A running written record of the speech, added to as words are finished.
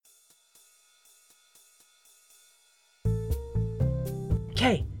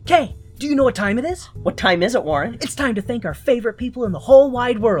Kay, do you know what time it is? What time is it, Warren? It's time to thank our favorite people in the whole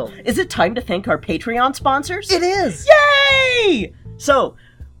wide world. Is it time to thank our Patreon sponsors? It is! Yay! So,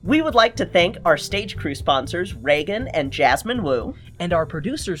 we would like to thank our stage crew sponsors, Reagan and Jasmine Wu. And our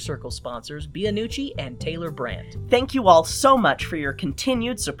Producers Circle sponsors, Bianucci and Taylor Brandt. Thank you all so much for your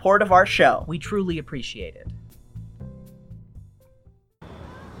continued support of our show. We truly appreciate it.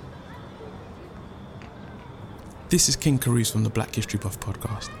 This is King Carouse from the Black History Buff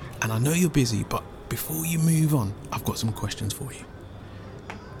podcast, and I know you're busy, but before you move on, I've got some questions for you.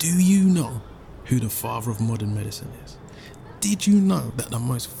 Do you know who the father of modern medicine is? Did you know that the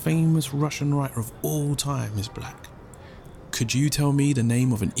most famous Russian writer of all time is black? Could you tell me the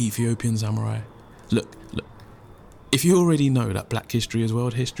name of an Ethiopian samurai? Look, if you already know that black history is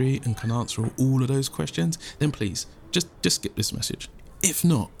world history and can answer all of those questions, then please, just skip this message. If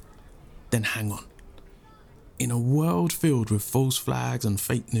not, then hang on. In a world filled with false flags and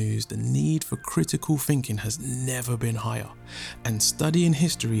fake news, the need for critical thinking has never been higher. And studying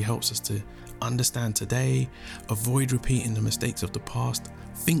history helps us to understand today, avoid repeating the mistakes of the past,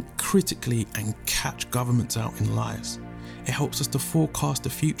 think critically and catch governments out in lies. It helps us to forecast the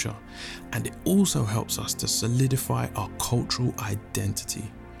future, and it also helps us to solidify our cultural identity.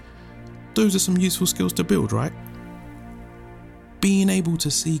 Those are some useful skills to build, right? Being able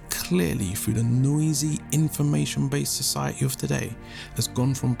to see clearly through the noisy, information-based society of today has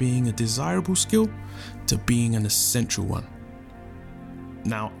gone from being a desirable skill to being an essential one.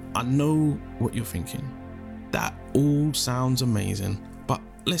 Now, I know what you're thinking. That all sounds amazing, but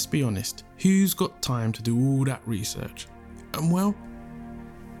let's be honest, who's got time to do all that research? And well,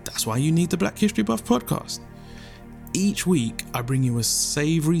 that's why you need the Black History Buff podcast. Each week, I bring you a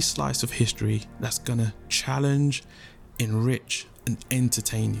savoury slice of history that's gonna challenge, enrich, and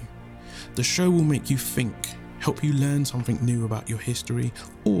entertain you. The show will make you think, help you learn something new about your history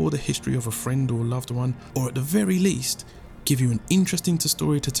or the history of a friend or loved one, or at the very least, give you an interesting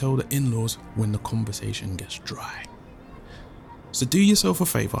story to tell the in-laws when the conversation gets dry. So do yourself a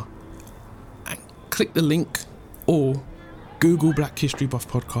favour and click the link or Google Black History Buff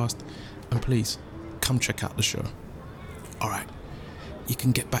podcast, and please come check out the show. Alright, you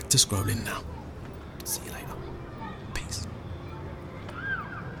can get back to scrolling now. See you later. Peace.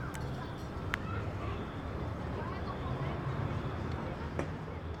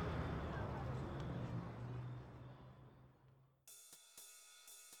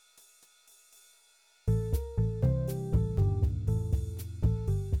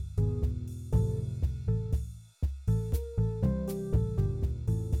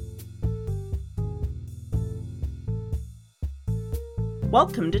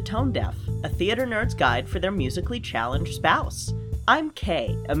 Welcome to Tone Deaf, a theater nerd's guide for their musically challenged spouse. I'm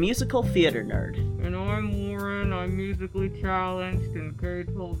Kay, a musical theater nerd. And I'm Warren, I'm musically challenged, and Kay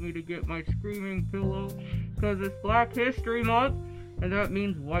told me to get my screaming pillow because it's Black History Month, and that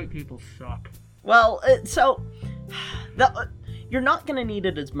means white people suck. Well, you're not going to need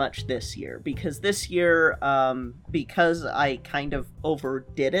it as much this year, because this year, because I kind of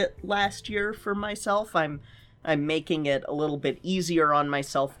overdid it last year for myself, I'm making it a little bit easier on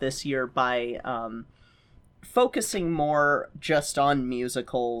myself this year by focusing more just on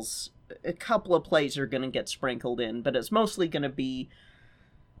musicals. A couple of plays are going to get sprinkled in, but it's mostly going to be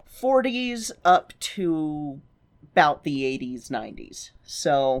 40s up to about the 80s, 90s.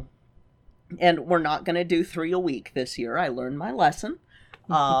 So, and we're not going to do 3 a week this year. I learned my lesson.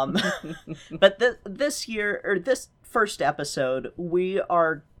 But this year, or this first episode, we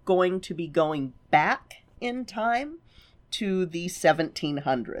are going to be going back in time to the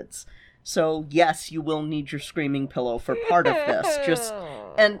 1700s. So yes, you will need your screaming pillow for part of this.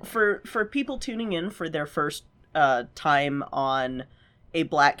 And for people tuning in for their first time on a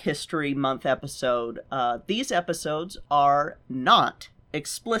Black History Month episode, these episodes are not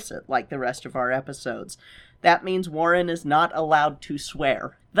explicit like the rest of our episodes. That means Warren is not allowed to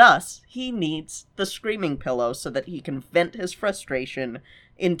swear. Thus, he needs the screaming pillow so that he can vent his frustration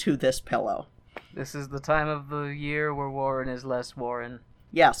into this pillow. This is the time of the year where Warren is less Warren.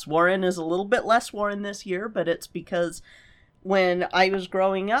 Yes, Warren is a little bit less Warren this year, but it's because when I was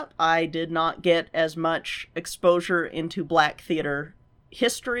growing up, I did not get as much exposure into Black theater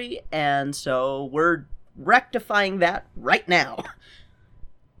history, and so we're rectifying that right now.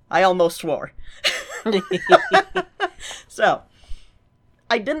 I almost swore. So,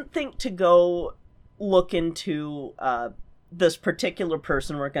 I didn't think to go look into this particular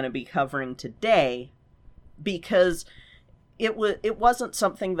person we're going to be covering today, because it wasn't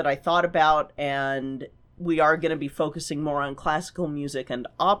something that I thought about, and we are going to be focusing more on classical music and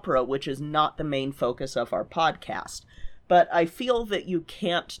opera, which is not the main focus of our podcast. but I feel that you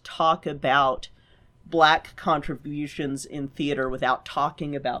can't talk about Black contributions in theater without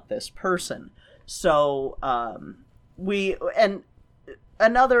talking about this person. So,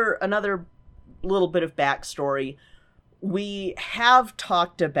 another little bit of backstory. We have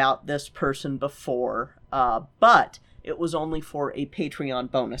talked about this person before, but it was only for a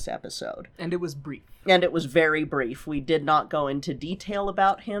Patreon bonus episode. And it was brief. And it was very brief. We did not go into detail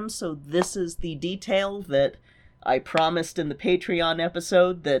about him, so this is the detail that I promised in the Patreon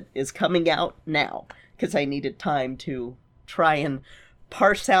episode that is coming out now, because I needed time to try and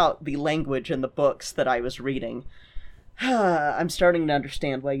parse out the language in the books that I was reading. I'm starting to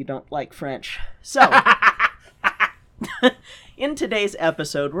understand why you don't like French. So, in today's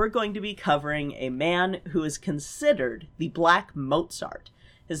episode, we're going to be covering a man who is considered the Black Mozart.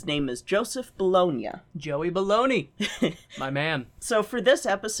 His name is Joseph Bologna. Joey Baloney. My man. So for this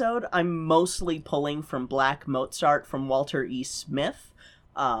episode, I'm mostly pulling from Black Mozart from Walter E. Smith.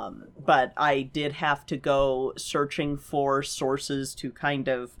 But I did have to go searching for sources to kind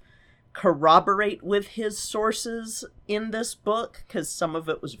of corroborate with his sources in this book, because some of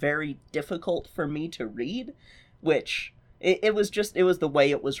it was very difficult for me to read, which it was the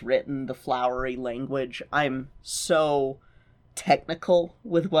way it was written, the flowery language. I'm so technical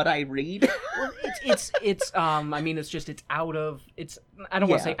with what I read. Well, it's out of, I don't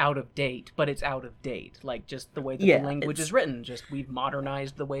want to say out of date, but it's out of date. Like, just the way that the language is written. Just, we've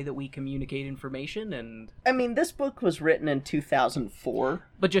modernized the way that we communicate information, and... I mean, this book was written in 2004.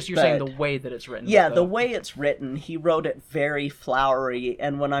 But just, you're saying the way that it's written. Yeah, the way it's written, he wrote it very flowery,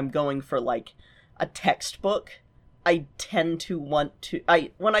 and when I'm going for, like, a textbook, I tend to want to...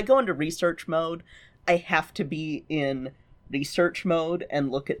 when I go into research mode, I have to be in research mode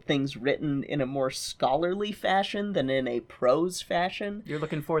and look at things written in a more scholarly fashion than in a prose fashion. You're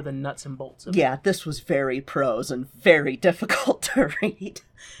looking for the nuts and bolts of it. This was very prose and very difficult to read.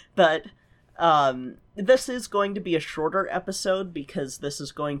 But this is going to be a shorter episode because this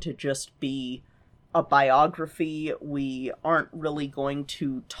is going to just be a biography. We aren't really going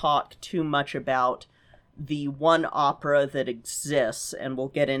to talk too much about the one opera that exists, and we'll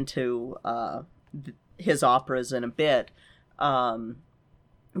get into his operas in a bit.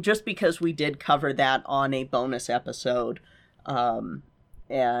 Just because we did cover that on a bonus episode.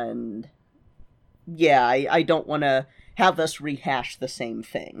 And yeah, I don't want to have us rehash the same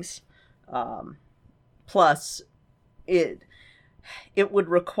things. Plus, it would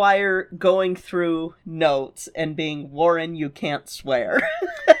require going through notes and being, Warren, you can't swear.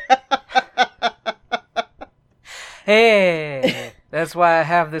 Hey! That's why I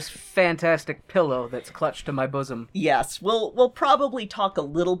have this fantastic pillow that's clutched to my bosom. Yes, we'll probably talk a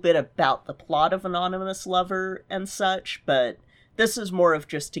little bit about the plot of Anonymous Lover and such, but this is more of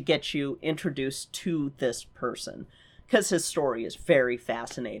just to get you introduced to this person, because his story is very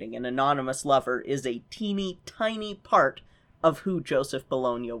fascinating, and Anonymous Lover is a teeny tiny part of who Joseph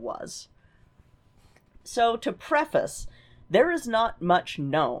Bologna was. So, to preface, there is not much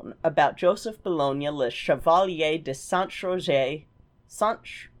known about Joseph Bologna le Chevalier de Saint-Georges,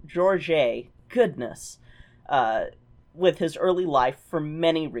 goodness, with his early life for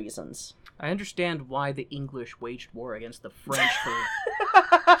many reasons. I understand why the English waged war against the French for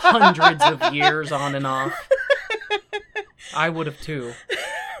hundreds of years on and off. I would have too.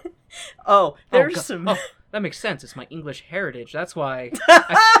 That makes sense. It's my English heritage. That's why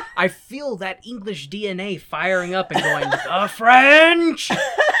I feel that English DNA firing up and going, the French!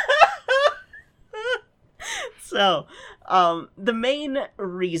 So, the main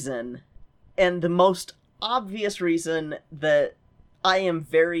reason, and the most obvious reason that I am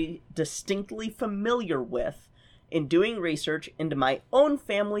very distinctly familiar with in doing research into my own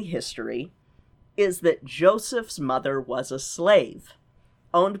family history, is that Joseph's mother was a slave,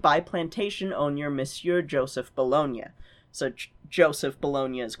 owned by plantation owner Monsieur Joseph Bologna. So Joseph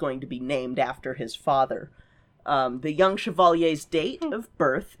Bologna is going to be named after his father. The young Chevalier's date of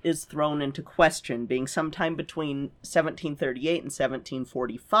birth is thrown into question, being sometime between 1738 and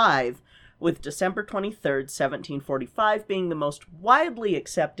 1745, with December 23rd, 1745 being the most widely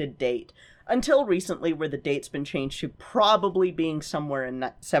accepted date, until recently where the date's been changed to probably being somewhere in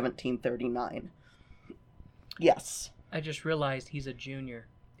 1739. Yes. I just realized he's a junior.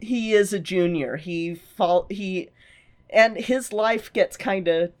 He is a junior. And his life gets kind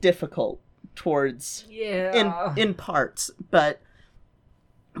of difficult towards, in parts, but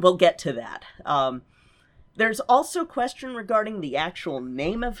we'll get to that. There's also question regarding the actual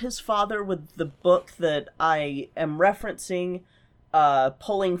name of his father, with the book that I am referencing,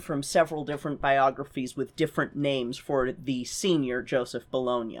 pulling from several different biographies with different names for the senior Joseph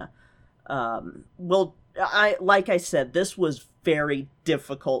Bologna. like I said, this was very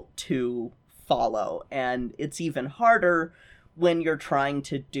difficult to follow, and it's even harder when you're trying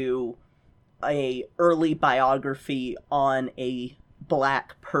to do a early biography on a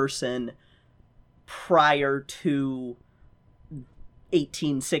black person prior to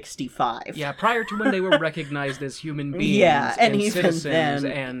 1865. Yeah, prior to when they were recognized as human beings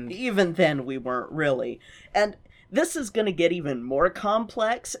and even then we weren't really. And this is going to get even more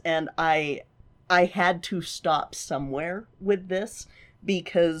complex, and I had to stop somewhere with this,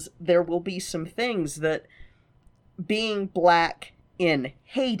 because there will be some things that being black in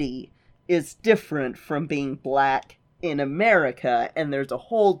Haiti is different from being black in America, and there's a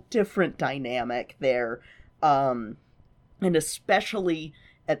whole different dynamic there, and especially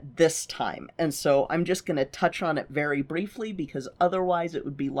at this time. And so I'm just going to touch on it very briefly, because otherwise it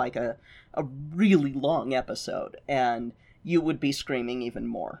would be like a really long episode, and you would be screaming even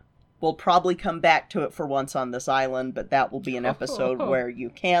more. We'll probably come back to it for Once on This Island, but that will be an episode where you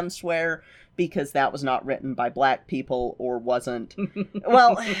can swear, because that was not written by black people, or wasn't.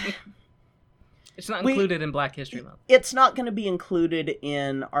 Well, it's not included in Black History Month. It's not going to be included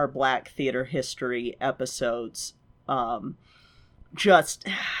in our Black Theater History episodes. I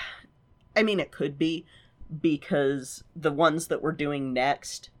mean, it could be, because the ones that we're doing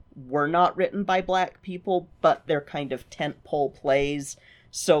next were not written by black people, but they're kind of tentpole plays,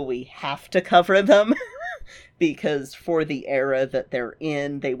 so we have to cover them, because for the era that they're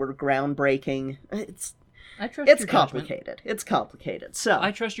in, they were groundbreaking. It's complicated. Judgment. It's complicated. So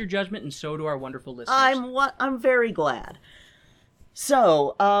I trust your judgment, and so do our wonderful listeners. I'm very glad.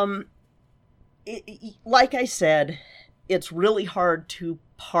 So, like I said, it's really hard to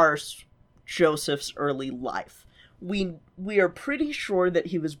parse Joseph's early life. We are pretty sure that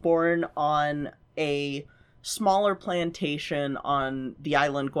he was born on a smaller plantation on the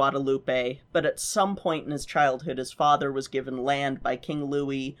island Guadalupe, but at some point in his childhood, his father was given land by King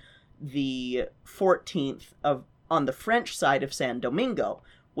Louis the 14th on the French side of San Domingo,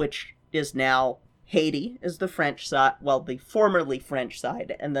 which is now Haiti, is the French side, well, the formerly French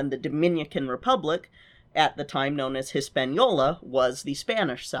side, and then the Dominican Republic, at the time known as Hispaniola, was the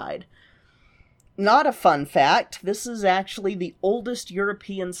Spanish side. Not a fun fact, this is actually the oldest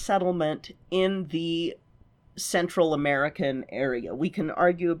European settlement in the Central American area. We can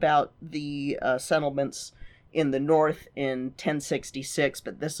argue about the settlements in the north in 1066,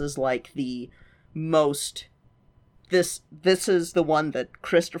 but this is like the most... This is the one that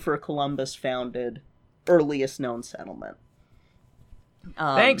Christopher Columbus founded, earliest known settlement.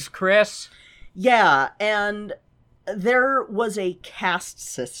 Thanks, Chris. Yeah, and there was a caste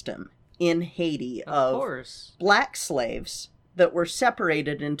system in Haiti of black slaves that were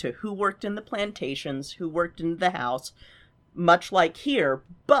separated into who worked in the plantations, who worked in the house, much like here,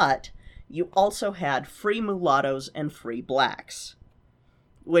 but you also had free mulattoes and free blacks,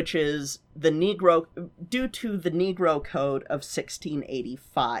 which is due to the Negro Code of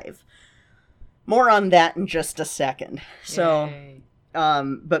 1685. More on that in just a second. So,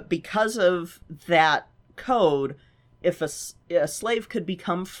 but because of that code, if a slave could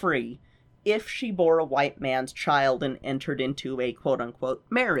become free if she bore a white man's child and entered into a quote-unquote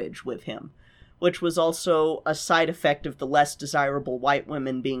marriage with him, which was also a side effect of the less desirable white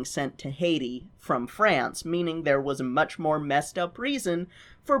women being sent to Haiti from France, meaning there was a much more messed up reason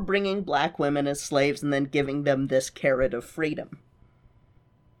for bringing black women as slaves and then giving them this carrot of freedom.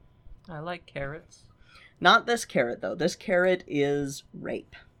 I like carrots. Not this carrot, though. This carrot is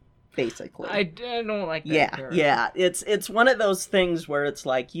rape, basically. I don't like that carrot. Yeah. It's one of those things where it's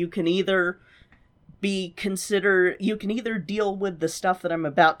like, you can either deal with the stuff that I'm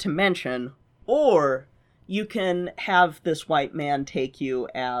about to mention, or you can have this white man take you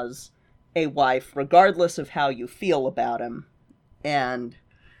as a wife, regardless of how you feel about him. And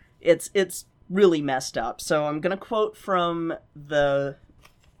it's really messed up. So I'm going to quote from the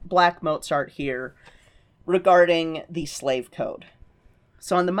Black Mozart here regarding the slave code.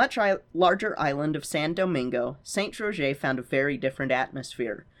 So on the much larger island of San Domingo, Saint Georges found a very different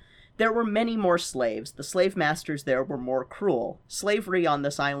atmosphere. There were many more slaves. The slave masters there were more cruel. Slavery on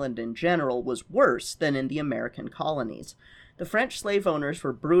this island in general was worse than in the American colonies. The French slave owners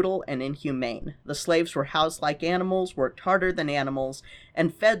were brutal and inhumane. The slaves were housed like animals, worked harder than animals,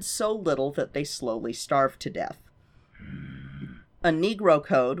 and fed so little that they slowly starved to death. A Negro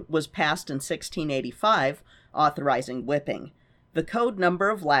Code was passed in 1685, authorizing whipping. The code number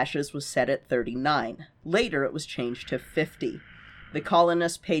of lashes was set at 39. Later it was changed to 50. The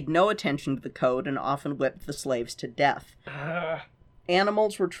colonists paid no attention to the code and often whipped the slaves to death.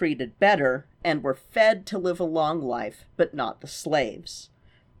 Animals were treated better and were fed to live a long life, but not the slaves.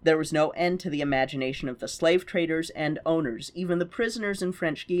 There was no end to the imagination of the slave traders and owners. Even the prisoners in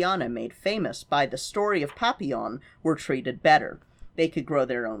French Guiana, made famous by the story of Papillon, were treated better. They could grow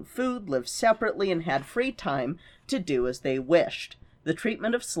their own food, live separately, and had free time to do as they wished. The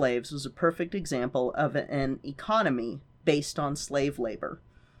treatment of slaves was a perfect example of an economy based on slave labor.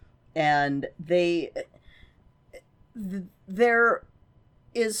 And there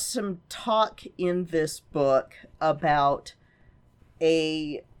is some talk in this book about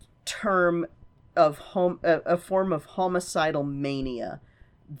a term of a form of homicidal mania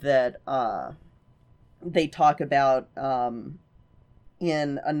that they talk about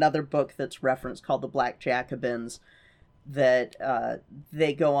in another book that's referenced called The Black Jacobins, that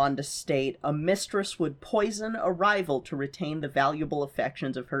they go on to state, a mistress would poison a rival to retain the valuable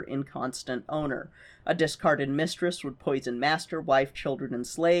affections of her inconstant owner. A discarded mistress would poison master, wife, children, and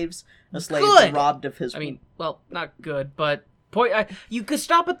slaves. A slave robbed of his... I mean, well, not good, but you could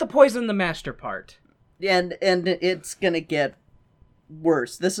stop at the poison the master part. And it's gonna get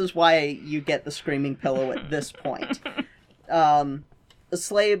worse. This is why you get the screaming pillow at this point. A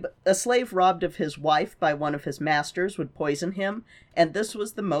slave robbed of his wife by one of his masters would poison him, and this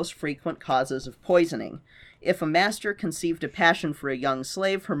was the most frequent causes of poisoning. If a master conceived a passion for a young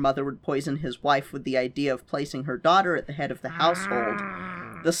slave, her mother would poison his wife with the idea of placing her daughter at the head of the household.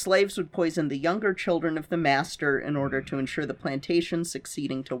 The slaves would poison the younger children of the master in order to ensure the plantation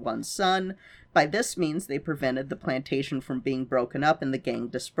succeeding to one son. By this means, they prevented the plantation from being broken up and the gang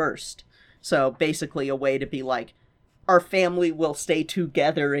dispersed. So basically a way to be like, our family will stay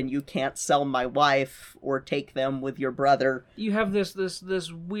together and you can't sell my wife or take them with your brother. You have this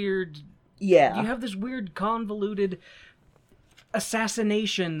weird... Yeah. You have this weird convoluted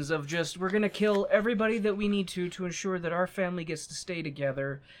assassinations of just, we're gonna kill everybody that we need to ensure that our family gets to stay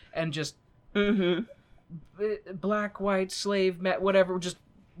together, and just... Black, white, slave, whatever, just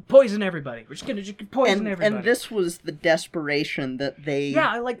poison everybody. We're just gonna poison everybody. And this was the desperation that they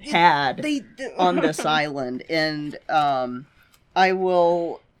had on this island. And I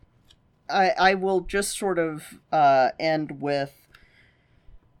will just sort of end with,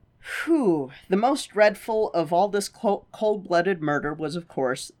 the most dreadful of all this cold-blooded murder was, of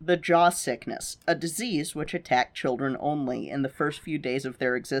course, the jaw sickness, a disease which attacked children only in the first few days of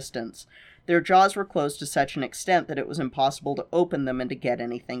their existence. Their jaws were closed to such an extent that it was impossible to open them and to get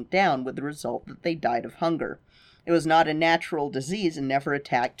anything down, with the result that they died of hunger. It was not a natural disease and never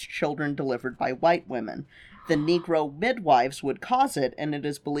attacked children delivered by white women. The Negro midwives would cause it, and it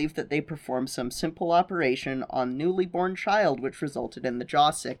is believed that they performed some simple operation on newly born child which resulted in the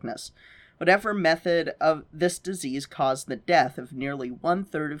jaw sickness. Whatever method of this disease caused the death of nearly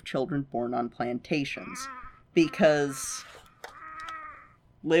 1/3 of children born on plantations. Because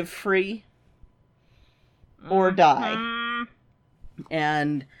live free or die.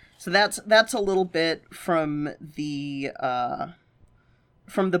 And so that's a little bit from the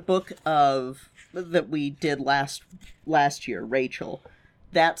book of that we did last year, Rachel.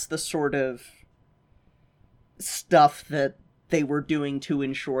 That's the sort of stuff that they were doing to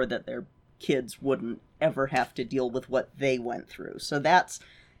ensure that their kids wouldn't ever have to deal with what they went through. So that's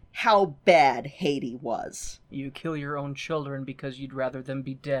how bad Haiti was. You kill your own children because you'd rather them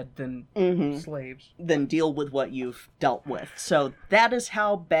be dead than slaves. Than deal with what you've dealt with. So that is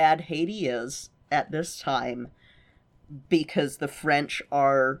how bad Haiti is at this time, because the French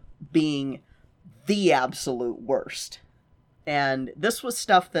are being the absolute worst. And this was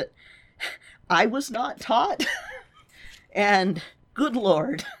stuff that I was not taught. And good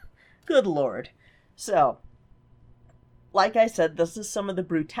Lord. So, like I said, this is some of the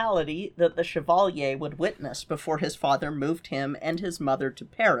brutality that the Chevalier would witness before his father moved him and his mother to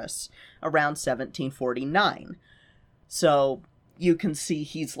Paris around 1749. So, you can see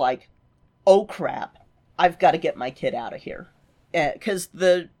he's like, oh crap, I've got to get my kid out of here. Because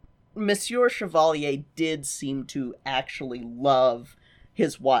the Monsieur Chevalier did seem to actually love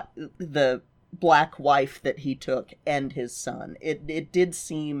the black wife that he took and his son. It did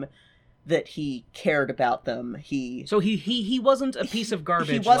seem that he cared about them. So he wasn't a piece of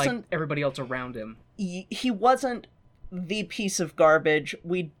garbage like everybody else around him. He wasn't the piece of garbage.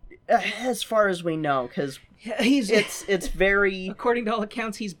 As far as we know, because it's very, according to all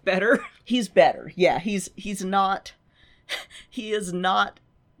accounts, he's better. He's better. Yeah, he's not. He is not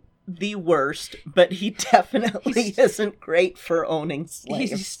the worst, but he definitely isn't great for owning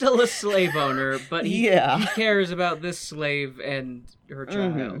slaves. He's still a slave owner, but he cares about this slave and her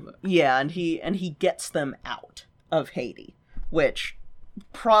child. Mm-hmm. Yeah, and he gets them out of Haiti, which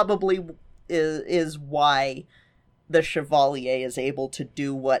probably is why the Chevalier is able to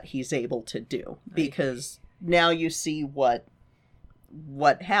do what he's able to do, because now you see what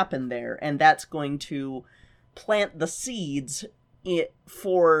what happened there, and that's going to plant the seeds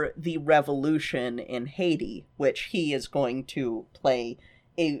for the revolution in Haiti, which he is going to play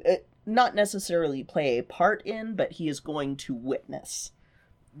not necessarily play a part in, but he is going to witness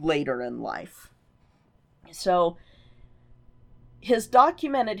later in life. So his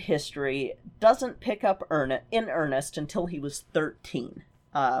documented history doesn't pick up in earnest until he was 13.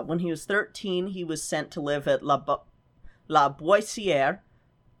 When he was 13, he was sent to live at La Boissière.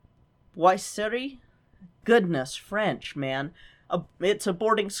 Boissière? Goodness, French, man. It's a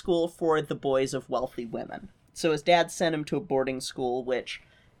boarding school for the boys of wealthy women. So his dad sent him to a boarding school, which,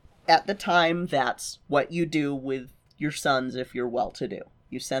 at the time, that's what you do with your sons if you're well-to-do.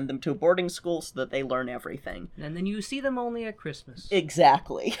 You send them to a boarding school so that they learn everything. And then you see them only at Christmas.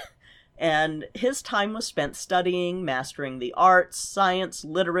 Exactly. And his time was spent studying, mastering the arts, science,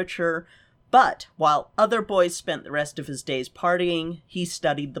 literature, but while other boys spent the rest of his days partying, he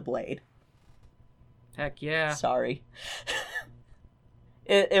studied the blade. Heck yeah. Sorry.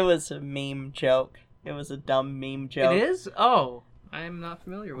 It was a meme joke. It was a dumb meme joke. It is? Oh, I'm not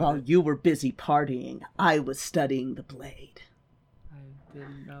familiar with it. While you were busy partying, I was studying the blade. I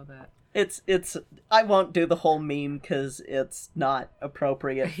didn't know that. It's I won't do the whole meme because it's not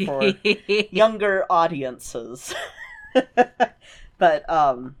appropriate for younger audiences. But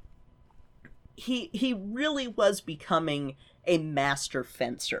he really was becoming a master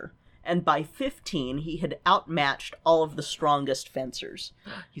fencer. And by 15, he had outmatched all of the strongest fencers.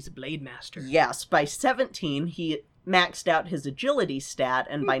 He's a blade master. Yes, by 17, he maxed out his agility stat,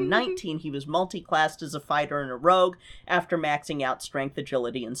 and by 19, he was multi-classed as a fighter and a rogue after maxing out strength,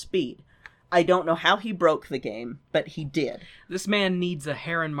 agility, and speed. I don't know how he broke the game, but he did. This man needs a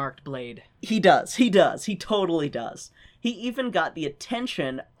heron-marked blade. He does. He totally does. He even got the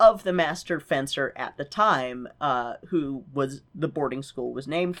attention of the master fencer at the time, who was the boarding school was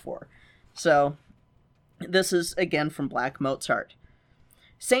named for. So, this is, again, from Black Mozart.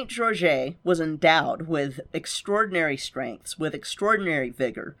 Saint Georges was endowed with extraordinary strengths, with extraordinary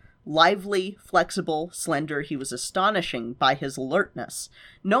vigor. Lively, flexible, slender, he was astonishing by his alertness.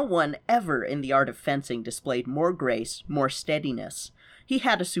 No one ever in the art of fencing displayed more grace, more steadiness. He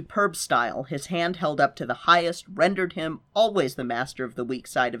had a superb style. His hand held up to the highest rendered him always the master of the weak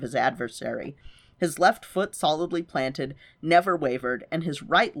side of his adversary. His left foot solidly planted, never wavered, and his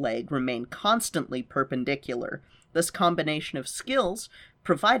right leg remained constantly perpendicular. This combination of skills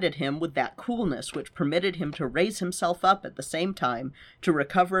provided him with that coolness which permitted him to raise himself up at the same time, to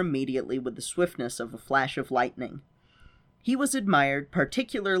recover immediately with the swiftness of a flash of lightning. He was admired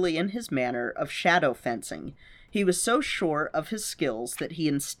particularly in his manner of shadow fencing. He was so sure of his skills that he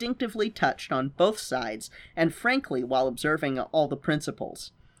instinctively touched on both sides, and frankly while observing all the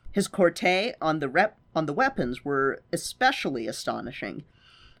principles. His corté on the weapons were especially astonishing.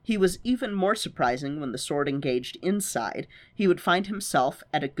 He was even more surprising when the sword engaged inside. He would find himself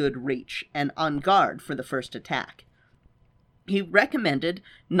at a good reach, and on guard for the first attack. He recommended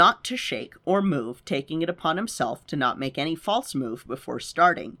not to shake or move, taking it upon himself to not make any false move before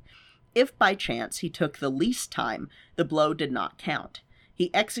starting. If by chance he took the least time, the blow did not count.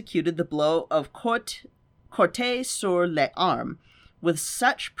 He executed the blow of corté sur l'arme with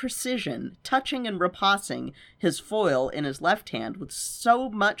such precision, touching and repassing his foil in his left hand with so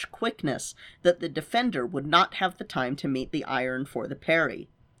much quickness that the defender would not have the time to meet the iron for the parry.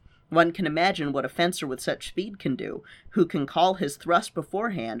 One can imagine what a fencer with such speed can do, who can call his thrust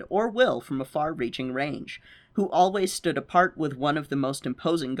beforehand, or will from a far-reaching range, who always stood apart with one of the most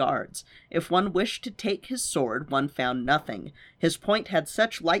imposing guards. If one wished to take his sword, one found nothing. His point had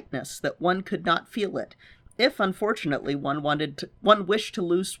such lightness that one could not feel it. If, unfortunately, one wished to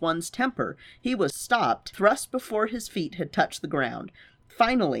lose one's temper, he was stopped, thrust before his feet had touched the ground.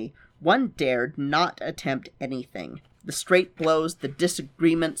 Finally, one dared not attempt anything. The straight blows, the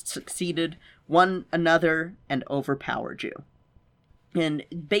disagreements succeeded one another and overpowered you. And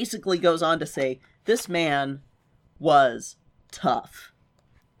basically goes on to say, this man was tough.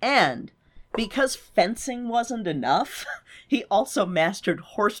 And because fencing wasn't enough, he also mastered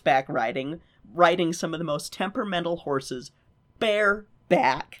horseback riding some of the most temperamental horses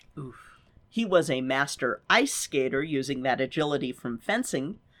bareback. Oof. He was a master ice skater using that agility from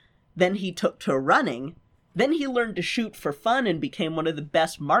fencing. Then he took to running. Then he learned to shoot for fun and became one of the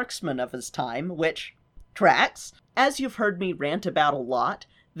best marksmen of his time, which tracks. As you've heard me rant about a lot,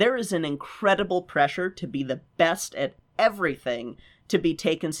 there is an incredible pressure to be the best at everything to be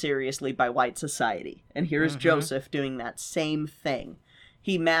taken seriously by white society. And here is Joseph doing that same thing.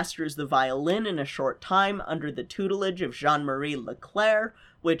 He masters the violin in a short time under the tutelage of Jean-Marie Leclerc,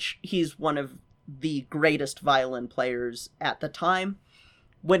 which he's one of the greatest violin players at the time.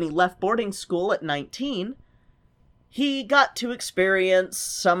 When he left boarding school at 19, he got to experience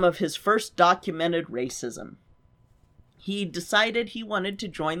some of his first documented racism. He decided he wanted to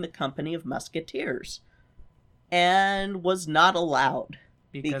join the company of musketeers, and was not allowed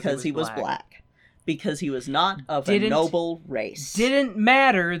because he was black. Because he was not of a noble race. Didn't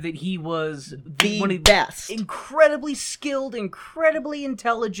matter that he was one of the best. Incredibly skilled, incredibly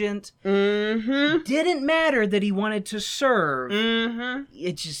intelligent. Mm-hmm. Didn't matter that he wanted to serve. Mm-hmm.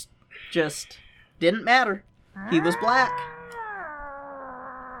 It just didn't matter. He was black.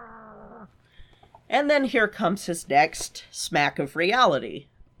 And then here comes his next smack of reality.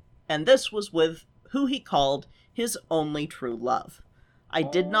 And this was with who he called his only true love. I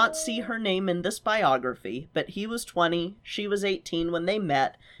did not see her name in this biography, but he was 20, she was 18 when they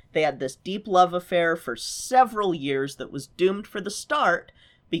met. They had this deep love affair for several years that was doomed for the start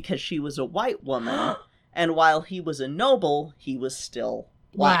because she was a white woman, and while he was a noble, he was still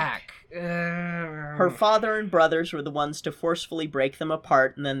black. Her father and brothers were the ones to forcefully break them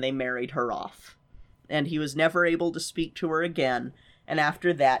apart, and then they married her off. And he was never able to speak to her again, and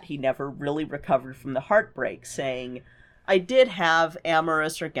after that he never really recovered from the heartbreak, saying, I did have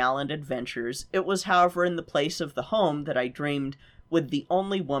amorous or gallant adventures. It was, however, in the place of the home that I dreamed with the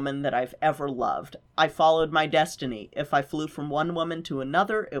only woman that I've ever loved. I followed my destiny. If I flew from one woman to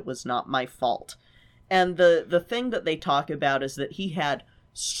another, it was not my fault. And the thing that they talk about is that he had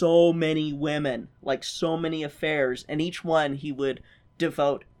so many women, like so many affairs, and each one he would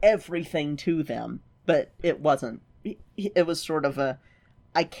devote everything to them. But it wasn't. It was sort of a,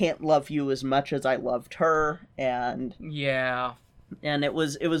 I can't love you as much as I loved her, and yeah, and it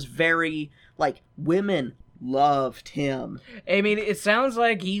was very like women loved him. I mean, it sounds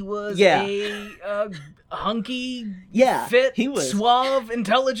like he was a hunky, fit, he was suave,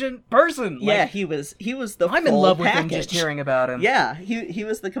 intelligent person. Yeah, he was the. I'm in love with him just hearing about him. Yeah, he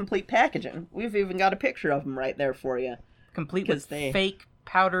was the complete packaging. We've even got a picture of him right there for you, complete with fake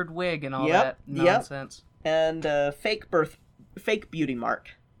powdered wig and all that nonsense, and fake beauty mark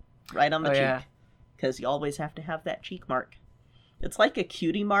right on the cheek, because you always have to have that cheek mark. It's like a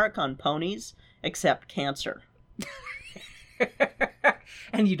cutie mark on ponies, except cancer.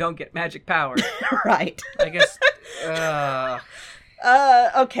 And you don't get magic power. Right. I guess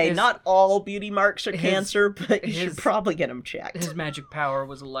okay, not all beauty marks are cancer, but you should probably get them checked. His magic power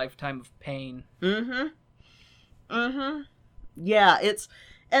was a lifetime of pain. Yeah,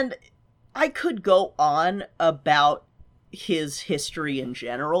 and I could go on about his history in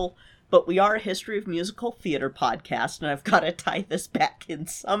general, but we are a history of musical theater podcast, and I've got to tie this back in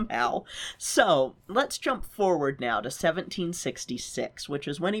somehow. So let's jump forward now to 1766, which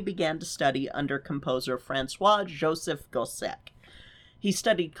is when he began to study under composer Francois-Joseph Gossec. He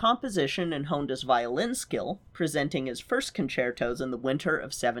studied composition and honed his violin skill, presenting his first concertos in the winter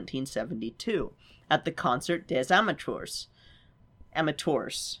of 1772 at the Concert des Amateurs.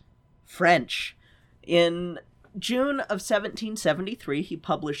 French. In June of 1773, he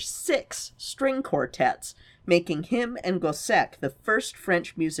published 6 string quartets, making him and Gossec the first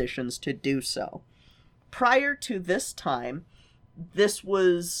French musicians to do so. Prior to this time, this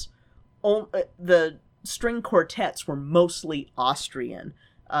was the string quartets were mostly Austrian,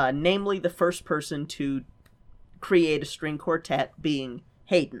 namely the first person to create a string quartet being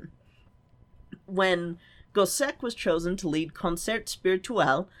Haydn. When Gossec was chosen to lead Concert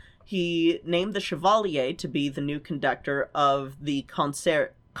Spirituel, he named the Chevalier to be the new conductor of the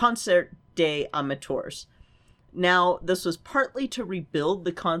Concert des Amateurs. Now, this was partly to rebuild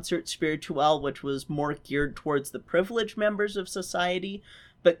the Concert Spirituel, which was more geared towards the privileged members of society,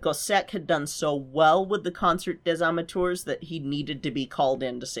 but Gossec had done so well with the Concert des Amateurs that he needed to be called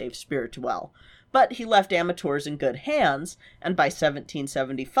in to save Spirituel. But he left Amateurs in good hands, and by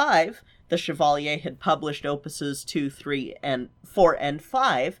 1775, the Chevalier had published opuses 2, 3, and 4, and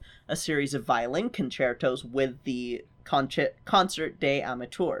 5, a series of violin concertos with the Concert des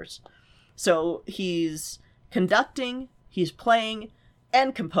Amateurs. So he's conducting, he's playing,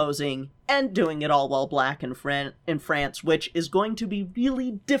 and composing, and doing it all while black in France, which is going to be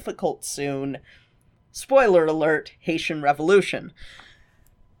really difficult soon. Spoiler alert, Haitian Revolution.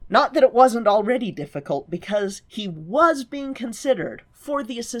 Not that it wasn't already difficult, because he was being considered for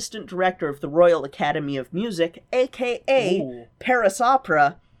the assistant director of the Royal Academy of Music, a.k.a. Paris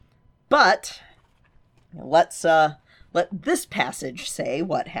Opera, but let's let this passage say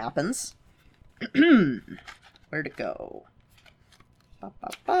what happens. Where'd it go?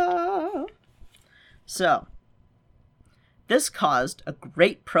 So, This caused a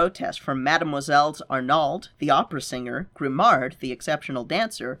great protest from Mademoiselles Arnauld, the opera singer, Grimard, the exceptional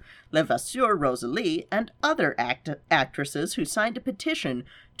dancer, Levasseur Rosalie, and other actresses who signed a petition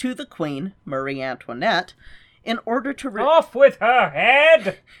to the Queen, Marie Antoinette, in order to off with her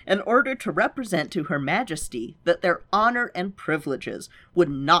head! In order to represent to Her Majesty that their honor and privileges would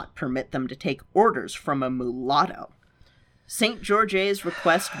not permit them to take orders from a mulatto. Saint George's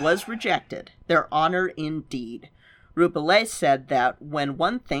request was rejected, their honor indeed. Rabelais said that when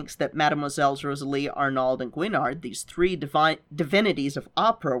one thinks that Mademoiselles Rosalie, Arnauld, and Guinard, these three divinities of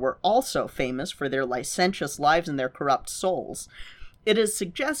opera, were also famous for their licentious lives and their corrupt souls, it is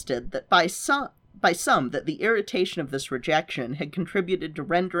suggested that by some that the irritation of this rejection had contributed to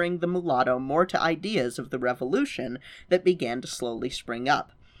rendering the mulatto more to ideas of the revolution that began to slowly spring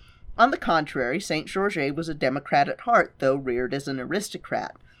up. On the contrary, Saint Georges was a democrat at heart, though reared as an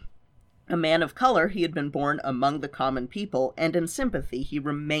aristocrat. A man of color, he had been born among the common people, and in sympathy he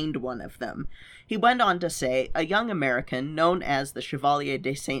remained one of them. He went on to say, a young American, known as the Chevalier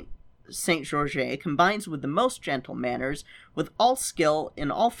de Saint Georges, combines with the most gentle manners, with all skill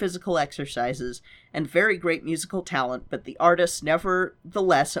in all physical exercises, and very great musical talent, but the artist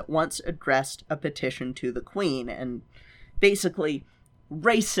nevertheless at once addressed a petition to the Queen, and basically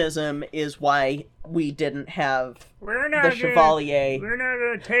racism is why we didn't have the Chevalier. We're not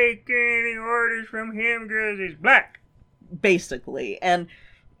going to take any orders from him because he's black. Basically. And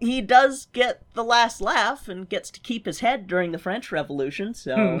he does get the last laugh and gets to keep his head during the French Revolution,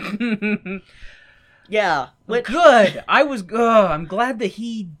 so... yeah. Good! I'm glad that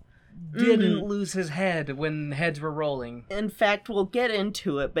he didn't lose his head when heads were rolling. In fact, we'll get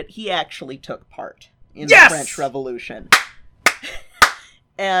into it, but he actually took part in the French Revolution.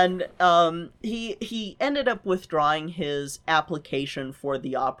 And he ended up withdrawing his application for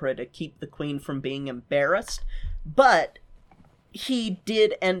the opera to keep the Queen from being embarrassed, but he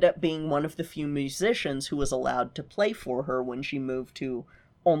did end up being one of the few musicians who was allowed to play for her when she moved to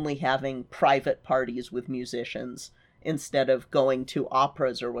only having private parties with musicians instead of going to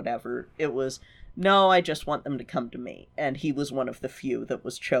operas or whatever. It was, no, I just want them to come to me. And he was one of the few that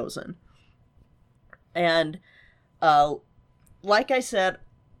was chosen. And like I said,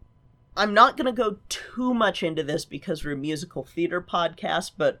 I'm not going to go too much into this because we're a musical theater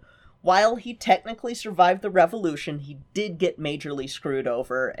podcast, but while he technically survived the revolution, he did get majorly screwed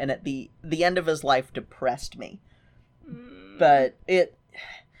over, and at the end of his life depressed me. But it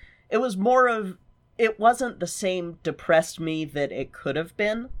was more of, it wasn't the same depressed me that it could have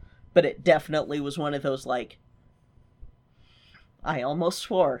been, but it definitely was one of those, like, I almost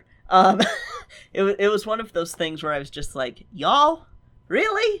swore. It was one of those things where I was just like, y'all?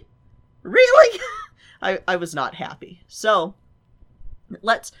 Really? Really? I was not happy. So,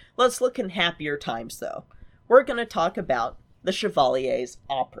 let's look in happier times, though. We're going to talk about the Chevalier's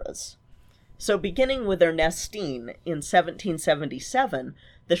operas. So, beginning with Ernestine in 1777,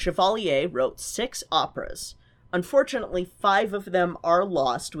 the Chevalier wrote 6 operas. Unfortunately, 5 of them are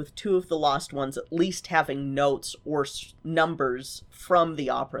lost, with 2 of the lost ones at least having notes or numbers from the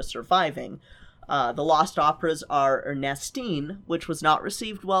opera surviving. The lost operas are Ernestine, which was not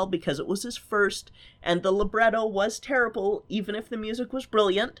received well because it was his first, and the libretto was terrible, even if the music was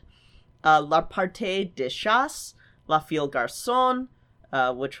brilliant. La Partie des Chasses, La Fille Garçon,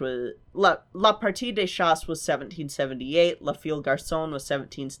 which was... La Partie des Chasses was 1778, La Fille Garçon was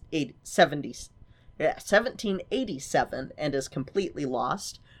 1787, and is completely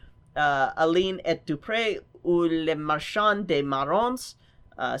lost. Aline et Dupré, ou Les Marchands des Marrons,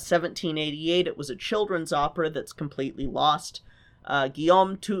 1788, it was a children's opera that's completely lost.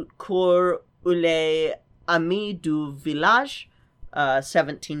 Guillaume tout court ou Les Amis du Village,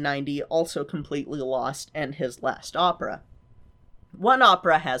 1790, also completely lost, and his last opera. One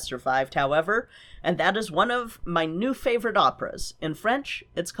opera has survived, however, and that is one of my new favorite operas. In French,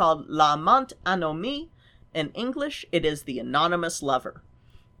 it's called L'Amant Anonyme. In English, it is The Anonymous Lover.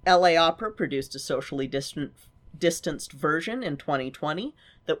 LA Opera produced a socially distanced version in 2020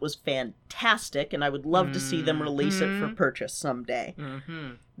 that was fantastic, and I would love to see them release it for purchase someday.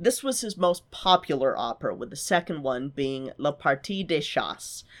 This was his most popular opera, with the second one being La Partie des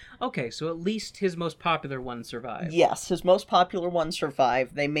Chasses. Okay, so at least his most popular one survived. Yes, his most popular one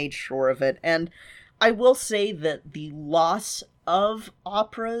survived. They made sure of it, and I will say that the loss of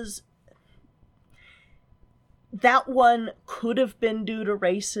operas, that one could have been due to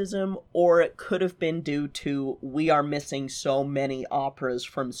racism, or it could have been due to we are missing so many operas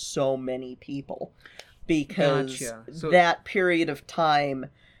from so many people. Because that period of time,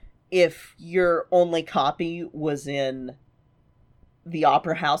 if your only copy was in the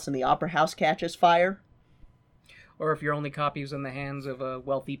opera house and the opera house catches fire... or if your only copy is in the hands of a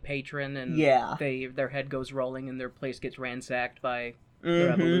wealthy patron and their head goes rolling and their place gets ransacked by the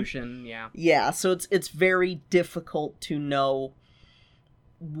revolution. Yeah, so it's very difficult to know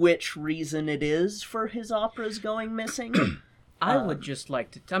which reason it is for his operas going missing. I would just like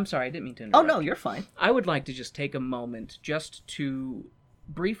to... I'm sorry, I didn't mean to interrupt. Oh, no, you're fine. I would like to just take a moment just to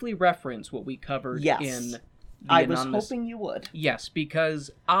briefly reference what we covered in... I was hoping you would. Yes,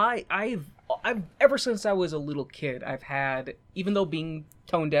 because I've ever since I was a little kid, I've had, even though being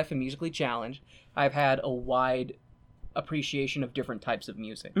tone deaf and musically challenged, I've had a wide appreciation of different types of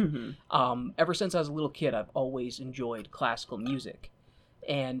music. Ever since I was a little kid, I've always enjoyed classical music.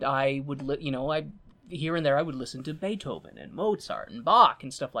 And I would, here and there, I would listen to Beethoven and Mozart and Bach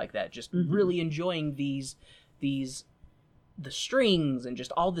and stuff like that, just really enjoying the strings and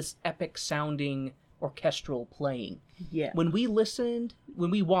just all this epic sounding orchestral playing. Yeah. When we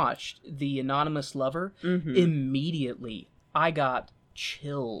watched The Anonymous Lover, immediately I got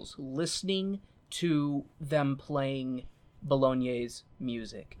chills listening to them playing Bologna's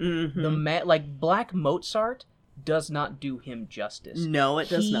music. Like Black Mozart does not do him justice. No, it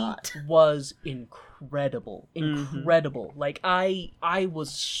does not. He was incredible. Like I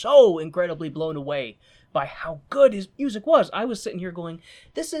was so incredibly blown away by how good his music was. I was sitting here going,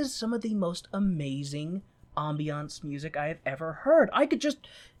 this is some of the most amazing ambiance music I have ever heard. I could just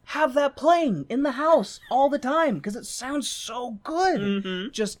have that playing in the house all the time because it sounds so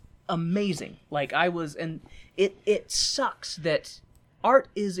good. Just amazing. Like I was, and it sucks that art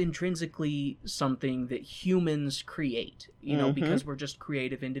is intrinsically something that humans create, because we're just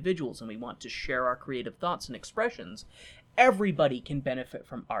creative individuals and we want to share our creative thoughts and expressions. Everybody can benefit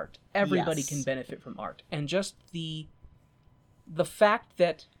from art. Everybody can benefit from art. And just the fact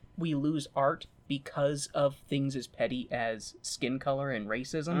that we lose art because of things as petty as skin color and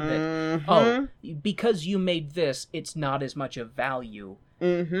racism, that, because you made this, it's not as much of value,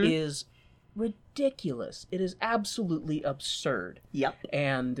 is ridiculous. It is absolutely absurd. Yep.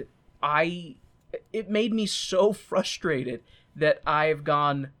 And it made me so frustrated that I've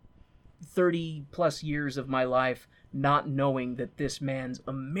gone 30 plus years of my life not knowing that this man's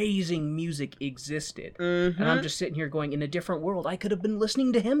amazing music existed. And I'm just sitting here going, in a different world, I could have been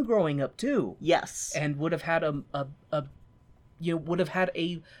listening to him growing up too. Yes. And would have had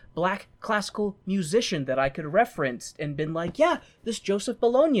a black classical musician that I could reference and been like, yeah, this Joseph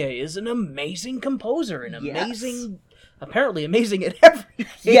Bologna is an amazing composer and apparently amazing at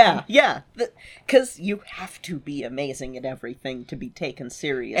everything. Yeah. Because you have to be amazing at everything to be taken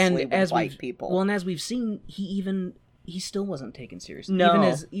seriously with white people. Well, and as we've seen, he still wasn't taken seriously.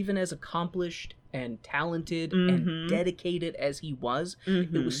 No. Even as accomplished and talented and dedicated as he was,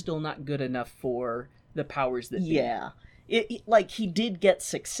 it was still not good enough for the powers that be. Yeah. Like, he did get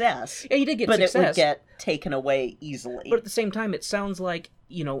success. Yeah, he did get success. But it would get taken away easily. But at the same time, it sounds like,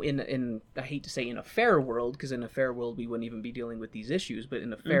 in I hate to say in a fair world, because in a fair world we wouldn't even be dealing with these issues, but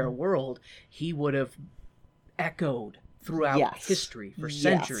in a fair world, he would have echoed throughout history for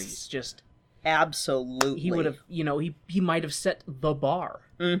centuries. Just... Absolutely. He would have, he might have set the bar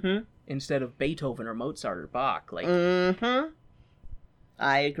instead of Beethoven or Mozart or Bach. Like,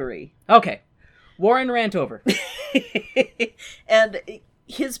 I agree. Okay. Warren rant over. And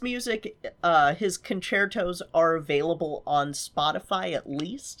his music, his concertos are available on Spotify at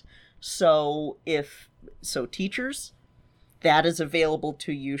least. So teachers, that is available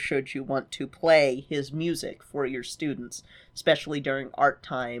to you should you want to play his music for your students, especially during art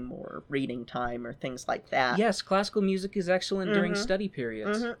time or reading time or things like that. Yes, classical music is excellent during study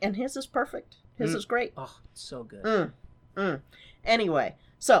periods. And his is perfect. His is great. Oh, it's so good. Anyway,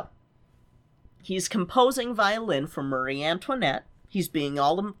 so he's composing violin for Marie Antoinette. He's being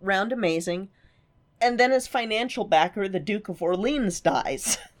all around amazing. And then his financial backer, the Duke of Orleans,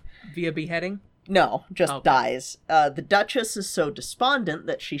 dies. Via beheading? No, just dies. The Duchess is so despondent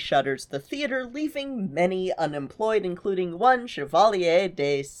that she shutters the theater, leaving many unemployed, including one Chevalier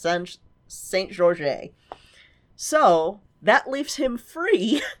de Saint-Georges. So, that leaves him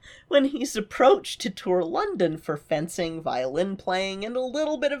free when he's approached to tour London for fencing, violin playing, and a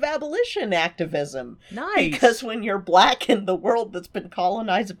little bit of abolition activism. Nice! Because when you're black in the world that's been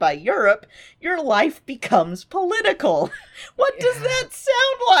colonized by Europe, your life becomes political. What does that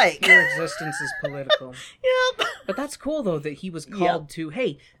sound like? Your existence is political. Yep. But that's cool, though, that he was called to,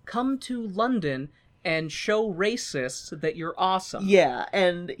 hey, come to London and show racists that you're awesome. Yeah,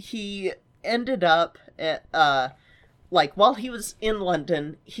 and he ended up at, while he was in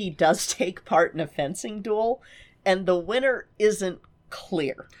London, he does take part in a fencing duel, and the winner isn't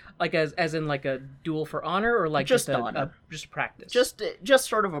clear. Like as in like a duel for honor, or like just honor. Just practice? Just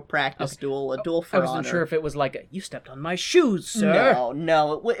sort of a practice duel, a duel for honor. I wasn't sure if it was like, you stepped on my shoes, sir.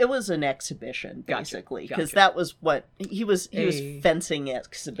 No, it was an exhibition, basically. Because that was what, he was fencing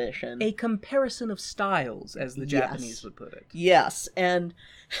exhibition. A comparison of styles, as the Japanese would put it. Yes, and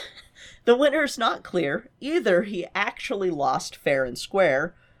the winner's not clear. Either he actually lost fair and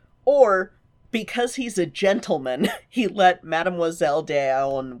square, or because he's a gentleman, he let Mademoiselle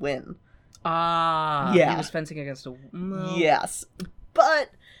d'Aon win. He was fencing against a... Well, yes,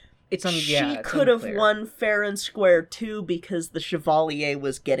 but she could have won fair and square too, because the Chevalier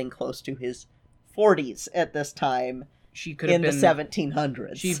was getting close to his 40s at this time. She could have been the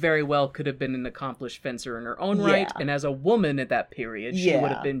 1700s. She very well could have been an accomplished fencer in her own right, and as a woman at that period, she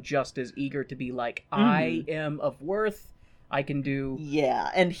would have been just as eager to be like, I am of worth, I can do...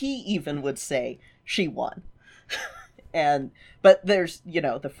 Yeah, and he even would say she won. But there's,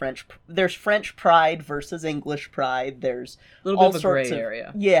 there's French pride versus English pride. There's a little bit of a gray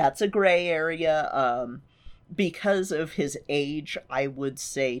area. Yeah, it's a gray area. Because of his age, I would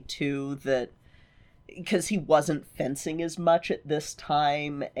say too that because he wasn't fencing as much at this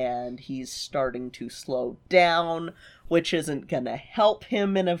time, and he's starting to slow down, which isn't gonna help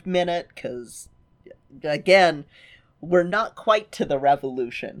him in a minute. Because again, we're not quite to the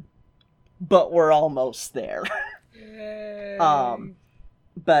revolution, but we're almost there.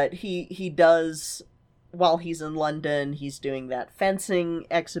 But he does, while he's in London, he's doing that fencing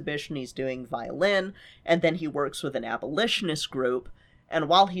exhibition, he's doing violin, and then he works with an abolitionist group, and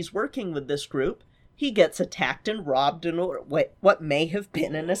while he's working with this group, he gets attacked and robbed in what may have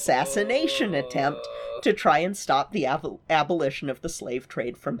been an assassination attempt to try and stop the abolition of the slave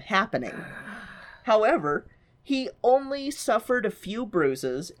trade from happening. However, he only suffered a few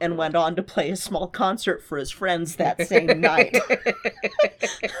bruises and went on to play a small concert for his friends that same night.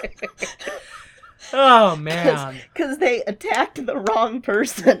 Oh, man. Because they attacked the wrong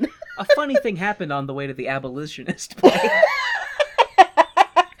person. A funny thing happened on the way to the abolitionist play.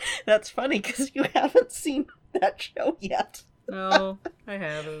 That's funny, because you haven't seen that show yet. No, I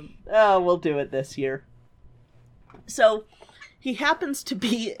haven't. Oh, we'll do it this year. So, he happens to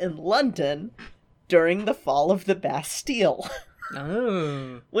be in London during the fall of the Bastille.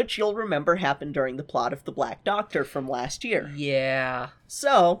 Oh. Which you'll remember happened during the plot of The Black Doctor from last year. Yeah.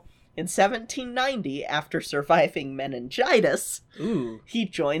 So, in 1790, after surviving meningitis, he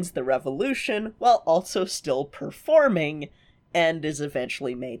joins the revolution while also still performing, and is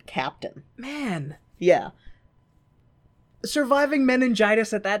eventually made captain. Man. Yeah. Surviving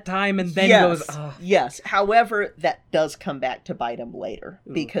meningitis at that time and then goes... Yes. However, that does come back to bite him later,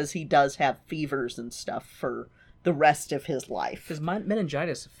 because he does have fevers and stuff for the rest of his life. Because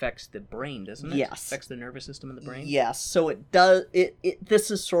meningitis affects the brain, doesn't it? Yes. It affects the nervous system in the brain? Yes. So it does... This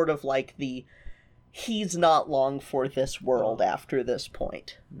is sort of like he's not long for this world after this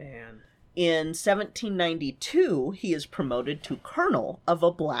point. Man. In 1792, he is promoted to colonel of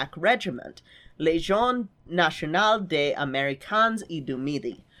a black regiment, Légion Nationale des Américains et du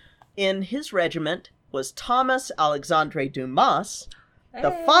Midi. In his regiment was Thomas Alexandre Dumas,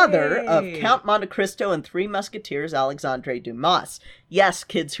 the father of Count Monte Cristo and Three Musketeers Alexandre Dumas. Yes,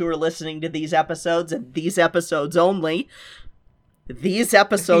 kids who are listening to these episodes, and these episodes only. These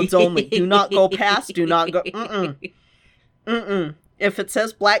episodes only. Do not go past, do not go... If it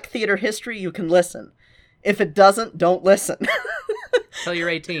says Black Theater History, you can listen. If it doesn't, don't listen. Till you're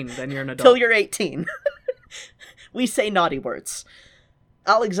 18, then you're an adult. Till you're 18. We say naughty words.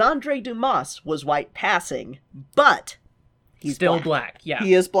 Alexandre Dumas was white passing, but he's still black. Yeah.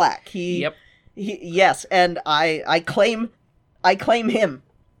 He is black. Yes, and I claim him,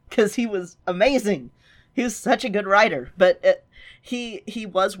 because he was amazing. He was such a good writer, but... He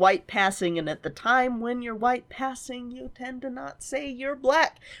was white passing, and at the time when you're white passing, you tend to not say you're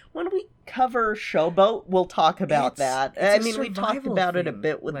black. When we cover Showboat, we'll talk about that. I mean, we talked about it a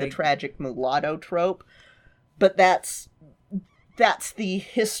bit with the tragic mulatto trope, but that's the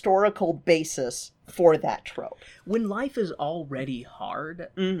historical basis for that trope. When life is already hard,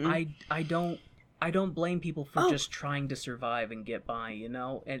 I don't blame people for just trying to survive and get by,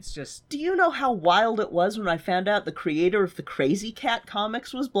 It's just... Do you know how wild it was when I found out the creator of the Crazy Cat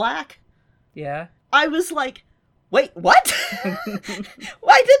comics was black? Yeah. I was like, wait, what? Why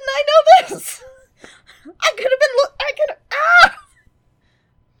didn't I know this? I could have been...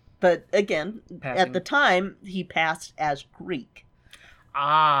 But again, at the time, he passed as Greek.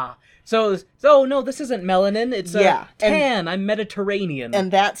 So no, this isn't melanin, it's tan, I'm Mediterranean.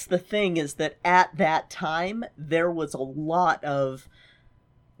 And that's the thing, is that at that time, there was a lot of,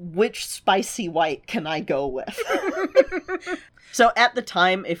 which spicy white can I go with? So at the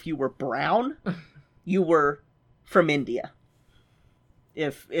time, if you were brown, you were from India.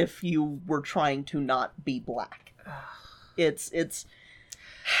 If you were trying to not be black.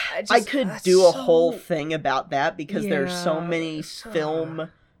 I could do a whole thing about that because there's so many film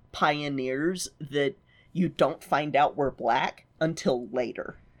pioneers that you don't find out were black until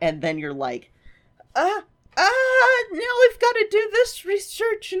later. And then you're like, now I've got to do this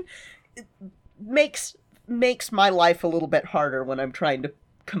research, and it makes my life a little bit harder when I'm trying to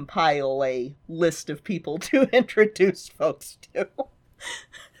compile a list of people to introduce folks to.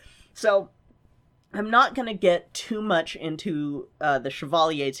 So I'm not going to get too much into the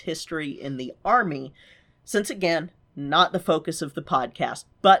Chevalier's history in the army, since, again, not the focus of the podcast,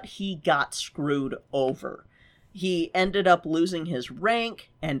 but he got screwed over. He ended up losing his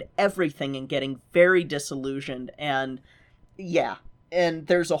rank and everything and getting very disillusioned, and and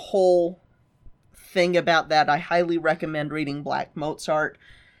there's a whole thing about that. I highly recommend reading Black Mozart.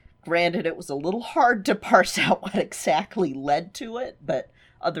 Granted, it was a little hard to parse out what exactly led to it, but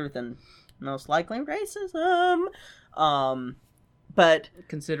other than most likely racism, but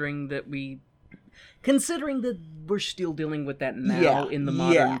considering that we're still dealing with that now in the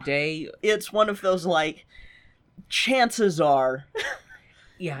modern day, it's one of those, like, chances are.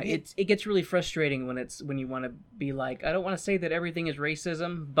 It gets really frustrating when you want to be like, I don't want to say that everything is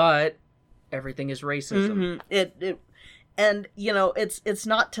racism, but everything is racism. Mm-hmm. And it's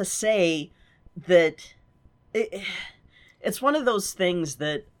not to say that it's one of those things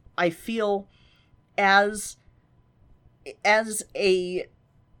that I feel as a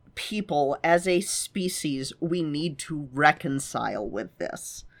people, as a species, we need to reconcile with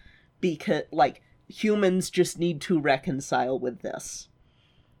this, because, like, humans just need to reconcile with this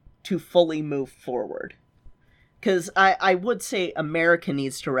to fully move forward. Because I would say America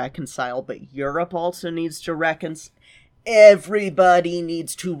needs to reconcile, but Europe also needs to reconcile. Everybody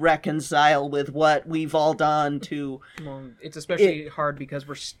needs to reconcile with what we've all done to... Well, it's especially hard because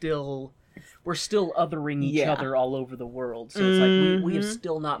we're still othering each other all over the world. So it's like we have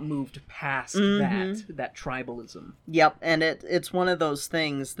still not moved past that tribalism. Yep, and it's one of those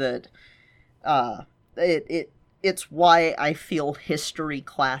things that it's why I feel history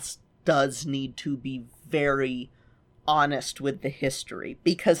class does need to be very honest with the history,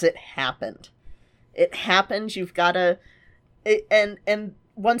 because it happened. It happened. You've got to, and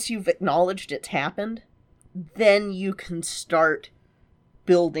once you've acknowledged it's happened, then you can start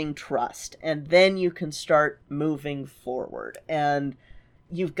building trust, and then you can start moving forward. And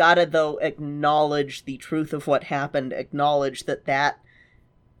you've got to, though, acknowledge the truth of what happened, acknowledge that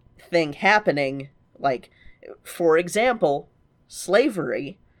thing happening, like, for example,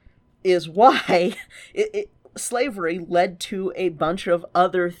 slavery is why slavery led to a bunch of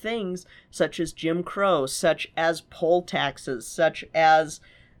other things, such as Jim Crow, such as poll taxes, such as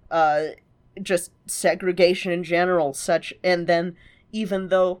just segregation in general, and then even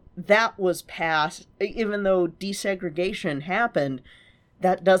though that was passed, even though desegregation happened,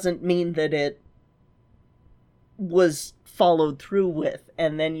 that doesn't mean that it was followed through with.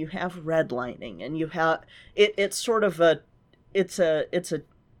 And then you have redlining, and you have it's sort of it's a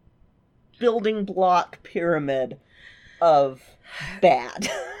building block pyramid of bad.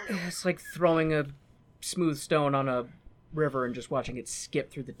 It's like throwing a smooth stone on a river and just watching it skip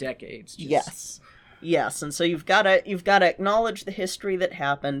through the decades. Yes, and so you've got to acknowledge the history that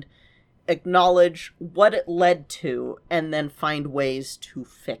happened, acknowledge what it led to, and then find ways to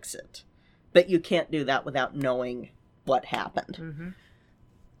fix it. But you can't do that without knowing what happened. Mm-hmm.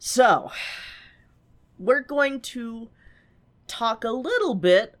 So, we're going to talk a little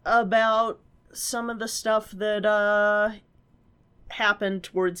bit about some of the stuff that happened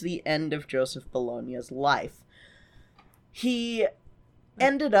towards the end of Joseph Bologna's life. He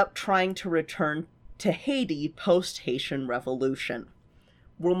ended up trying to return to Haiti post-Haitian Revolution.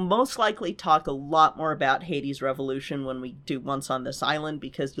 We'll most likely talk a lot more about Haiti's revolution when we do Once on This Island,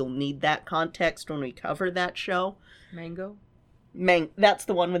 because you'll need that context when we cover that show. Mango? That's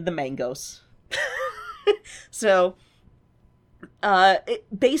the one with the mangoes. So,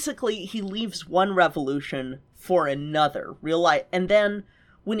 basically, he leaves one revolution for another. And then,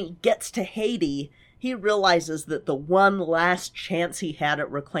 when he gets to Haiti, he realizes that the one last chance he had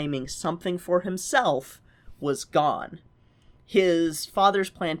at reclaiming something for himself was gone. His father's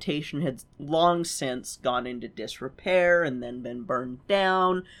plantation had long since gone into disrepair and then been burned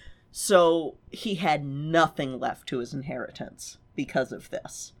down, so he had nothing left to his inheritance because of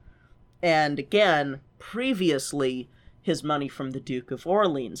this. And again, previously, his money from the Duke of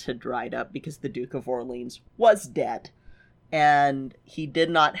Orleans had dried up because the Duke of Orleans was dead. And he did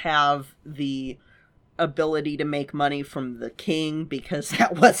not have the ability to make money from the king, because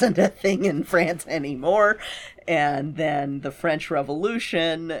that wasn't a thing in France anymore. And then the French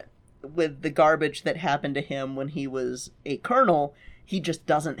Revolution, with the garbage that happened to him when he was a colonel, he just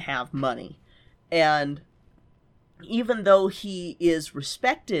doesn't have money. And even though he is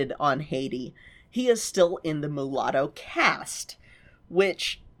respected on Haiti, he is still in the mulatto caste,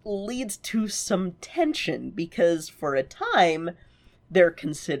 which leads to some tension, because for a time, they're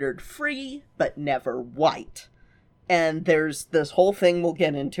considered free, but never white. And there's this whole thing we'll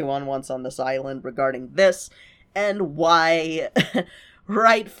get into on Once on This Island regarding this, and why,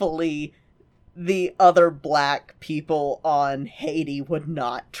 rightfully, the other black people on Haiti would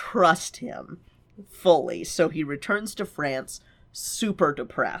not trust him fully. So he returns to France, super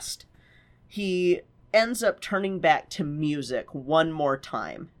depressed. He ends up turning back to music one more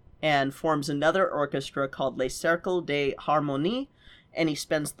time, and forms another orchestra called Les Cercles de Harmonie, and he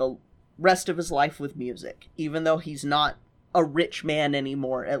spends the rest of his life with music. Even though he's not a rich man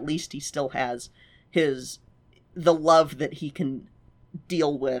anymore, at least he still has the love that he can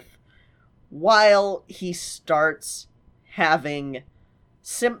deal with, while he starts having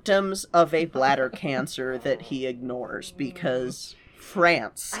symptoms of a bladder cancer that he ignores, because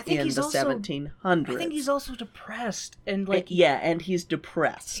France in the 1700s. I think he's also depressed, and and he's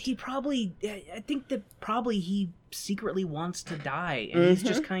depressed. I think that probably he secretly wants to die, and he's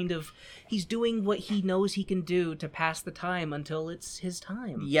just he's doing what he knows he can do to pass the time until it's his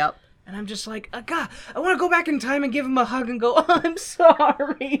time. Yep. And I'm just like, God, I want to go back in time and give him a hug and go, oh, I'm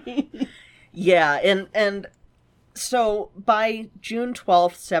sorry. Yeah, and so by June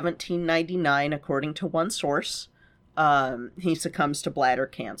 12th, 1799, according to one source, he succumbs to bladder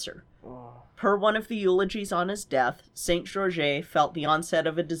cancer. Oh. Per one of the eulogies on his death, Saint Georges felt the onset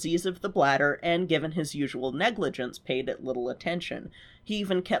of a disease of the bladder, and given his usual negligence, paid it little attention. He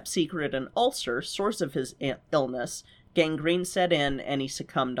even kept secret an ulcer, source of his illness. Gangrene set in, and he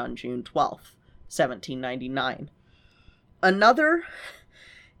succumbed on June 12th, 1799. Another...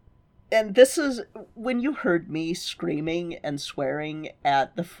 And this is, when you heard me screaming and swearing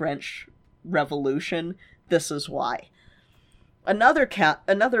at the French Revolution, this is why.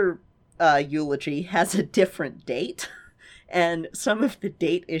 Another eulogy has a different date, and some of the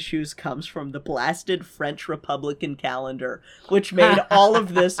date issues comes from the blasted French Republican calendar, which made all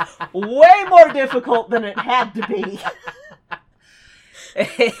of this way more difficult than it had to be.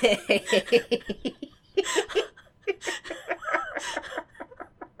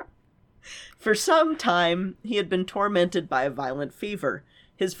 For some time, he had been tormented by a violent fever.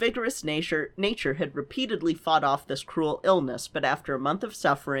 His vigorous nature had repeatedly fought off this cruel illness, but after a month of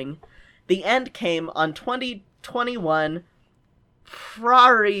suffering, the end came on 2021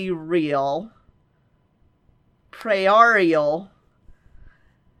 Prairial,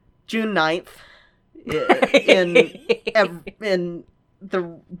 June 9th, in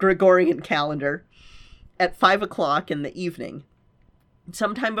the Gregorian calendar, at 5 o'clock in the evening.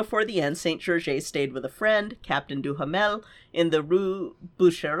 Sometime before the end, Saint Georges stayed with a friend, Captain Duhamel, in the Rue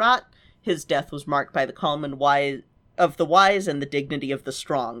Boucherat. His death was marked by the calm and of the wise and the dignity of the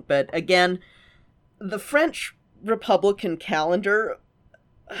strong. But again, the French Republican calendar,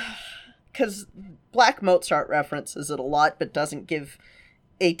 because Black Mozart references it a lot, but doesn't give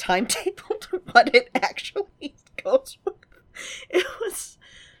a timetable to what it actually goes with. It was...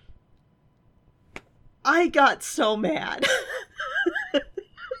 I got so mad.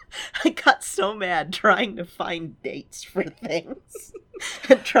 I got so mad trying to find dates for things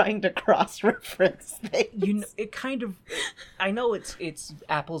and trying to cross-reference things. It kind of... I know it's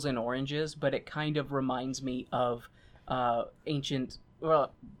apples and oranges, but it kind of reminds me of ancient...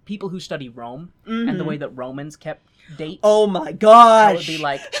 people who study Rome, and the way that Romans kept dates. Oh my gosh! It would be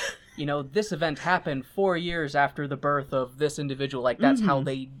like, this event happened 4 years after the birth of this individual. Like, that's how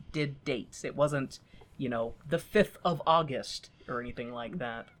they did dates. It wasn't... the 5th of August or anything like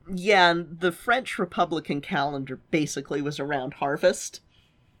that. Yeah, and the French Republican calendar basically was around harvest.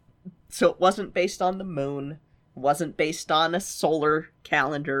 So it wasn't based on the moon, it wasn't based on a solar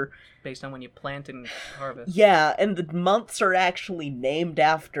calendar. Based on when you plant and harvest. Yeah, and the months are actually named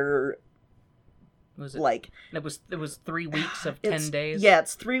after... Was it? It was 3 weeks of 10 days? Yeah,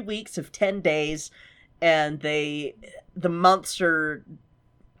 it's 3 weeks of 10 days, and the months are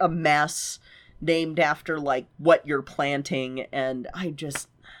a mess, named after, what you're planting, and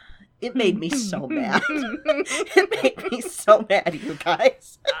it made me so mad. It made me so mad, you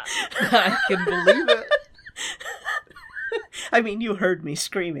guys. I can believe it. I mean, you heard me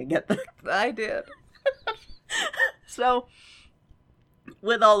screaming at the... I did. So,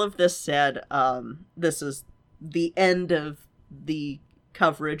 with all of this said, this is the end of the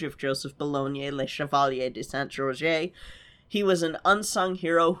coverage of Joseph Bologna, Le Chevalier de Saint-Georges. He was an unsung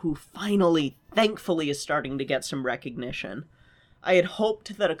hero who finally, thankfully, is starting to get some recognition. I had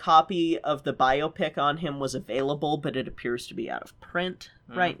hoped that a copy of the biopic on him was available, but it appears to be out of print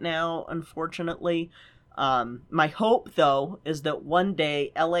right now, unfortunately. My hope, though, is that one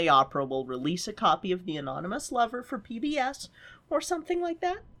day LA Opera will release a copy of The Anonymous Lover for PBS, or something like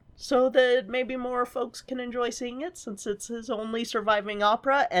that, so that maybe more folks can enjoy seeing it, since it's his only surviving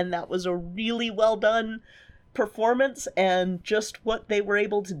opera, and that was a really well done performance, and just what they were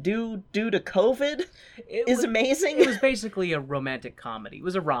able to do due to COVID is amazing. It was basically a romantic comedy. It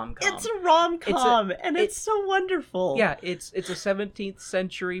was a rom-com. It's a rom-com, and it's so wonderful. Yeah, it's a 17th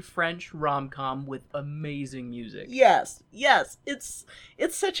century French rom-com with amazing music. Yes. It's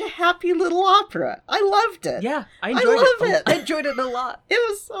such a happy little opera. I loved it. Yeah, I enjoyed it a lot. It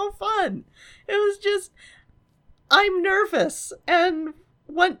was so fun. It was just, I'm nervous and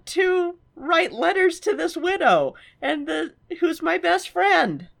want to write letters to this widow and who's my best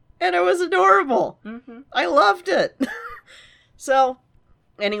friend, and it was adorable. I loved it. So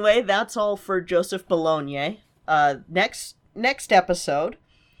anyway, that's all for Joseph Bologna. Next episode,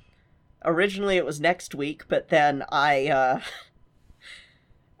 originally it was next week, but then I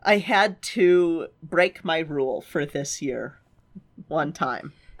had to break my rule for this year one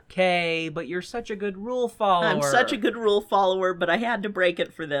time. Okay, but you're such a good rule follower. I'm such a good rule follower, but I had to break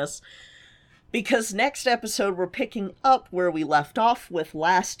it for this. Because next episode, we're picking up where we left off with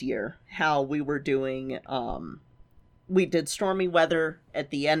last year. How we were doing, we did Stormy Weather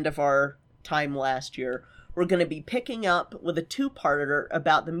at the end of our time last year. We're going to be picking up with a two-parter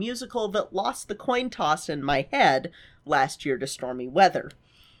about the musical that lost the coin toss in my head last year to Stormy Weather.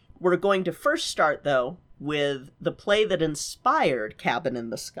 We're going to first start, though, with the play that inspired Cabin in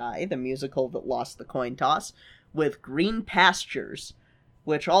the Sky, the musical that lost the coin toss, with Green Pastures,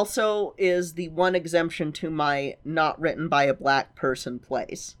 which also is the one exemption to my not written by a black person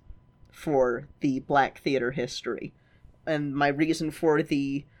plays for the black theater history. And my reason for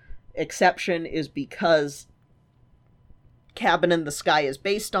the exception is because Cabin in the Sky is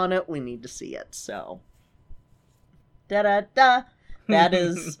based on it. We need to see it, so. Da-da-da. That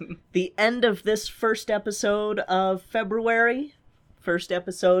is the end of this first episode of February. First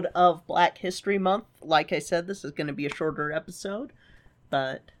episode of Black History Month. Like I said, this is going to be a shorter episode.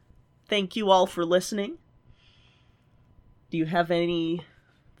 But thank you all for listening. Do you have anything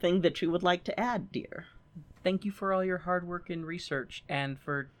that you would like to add, dear? Thank you for all your hard work and research, and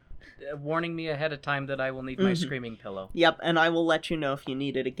for warning me ahead of time that I will need my screaming pillow. Yep, and I will let you know if you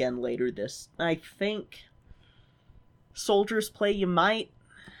need it again later I think Soldier's Play you might.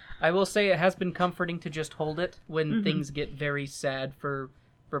 I will say it has been comforting to just hold it when things get very sad for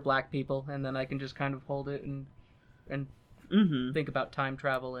black people, and then I can just kind of hold it and think about time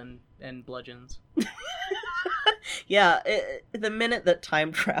travel and bludgeons. Yeah, the minute that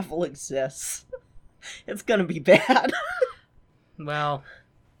time travel exists, it's gonna be bad. Well,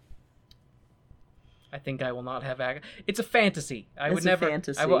 I think I will not have it's a fantasy.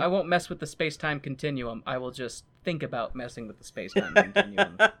 Fantasy. I won't mess with the space-time continuum. I will just think about messing with the space-time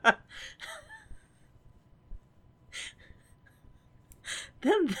continuum.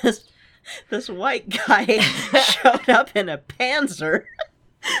 Then this white guy showed up in a Panzer.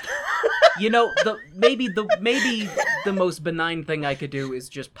 You know, maybe the most benign thing I could do is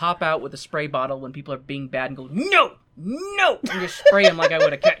just pop out with a spray bottle when people are being bad and go, no, and just spray them like I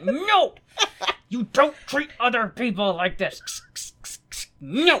would a cat. No, you don't treat other people like this.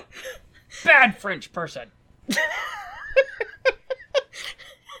 No, bad French person.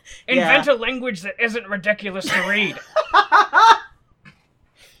 Invent a language that isn't ridiculous to read.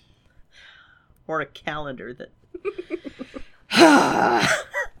 Or a calendar that.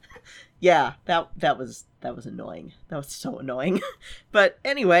 Yeah, that was annoying. That was so annoying. But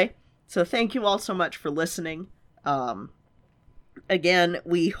anyway, so thank you all so much for listening. Again,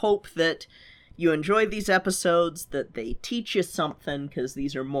 we hope that you enjoy these episodes, that they teach you something, because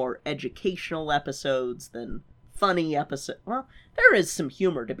these are more educational episodes than funny episodes. Well, there is some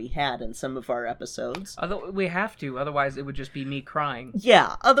humor to be had in some of our episodes. We have to, otherwise it would just be me crying.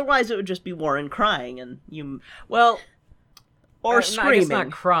 Yeah, otherwise it would just be Warren crying, and you... Well... Or screaming. It's not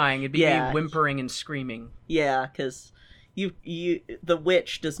crying, it'd be me whimpering and screaming. Yeah, because the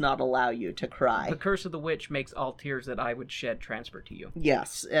witch does not allow you to cry. The curse of the witch makes all tears that I would shed transfer to you.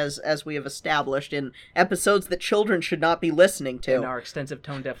 Yes, as we have established in episodes that children should not be listening to. In our extensive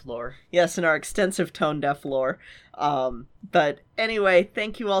tone-deaf lore. Yes, in our extensive tone-deaf lore. But anyway,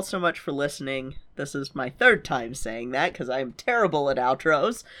 thank you all so much for listening. This is my third time saying that because I'm terrible at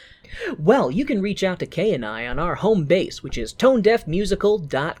outros. Well, you can reach out to Kay and I on our home base, which is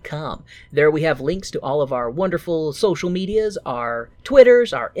tonedeafmusical.com. There we have links to all of our wonderful social medias, our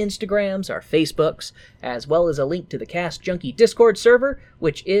Twitters, our Instagrams, our Facebooks, as well as a link to the Cast Junkie Discord server,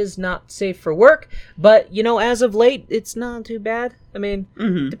 which is not safe for work, but, as of late, it's not too bad. I mean,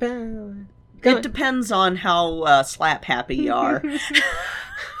 It depends on how slap happy you are.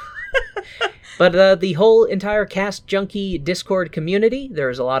 But the whole entire Cast Junkie Discord community,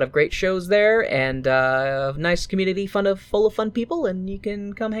 there's a lot of great shows there, and a nice community full of fun people, and you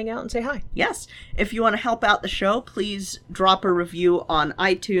can come hang out and say hi. Yes. If you want to help out the show, please drop a review on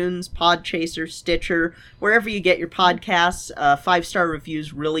iTunes, Podchaser, Stitcher, wherever you get your podcasts. 5-star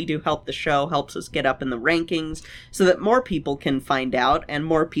reviews really do help the show, helps us get up in the rankings, so that more people can find out and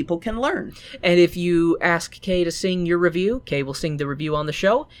more people can learn. And if you ask Kay to sing your review, Kay will sing the review on the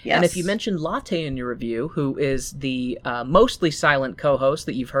show. Yes. And if you mention Latte in your review, who is the mostly silent co-host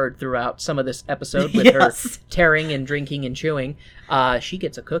that you've heard throughout some of this episode with her tearing and drinking and chewing, she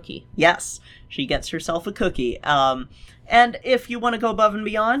gets a cookie. Yes, she gets herself a cookie. And if you want to go above and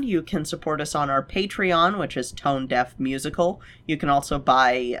beyond, you can support us on our Patreon, which is Tone Deaf Musical. You can also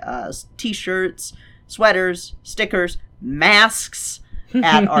buy t-shirts, sweaters, stickers, masks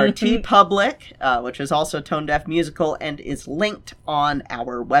at our TeePublic, which is also Tone Deaf Musical and is linked on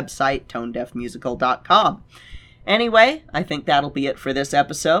our website, tonedeafmusical.com. Anyway, I think that'll be it for this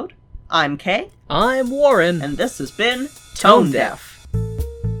episode. I'm Kay. I'm Warren. And this has been Tone Deaf.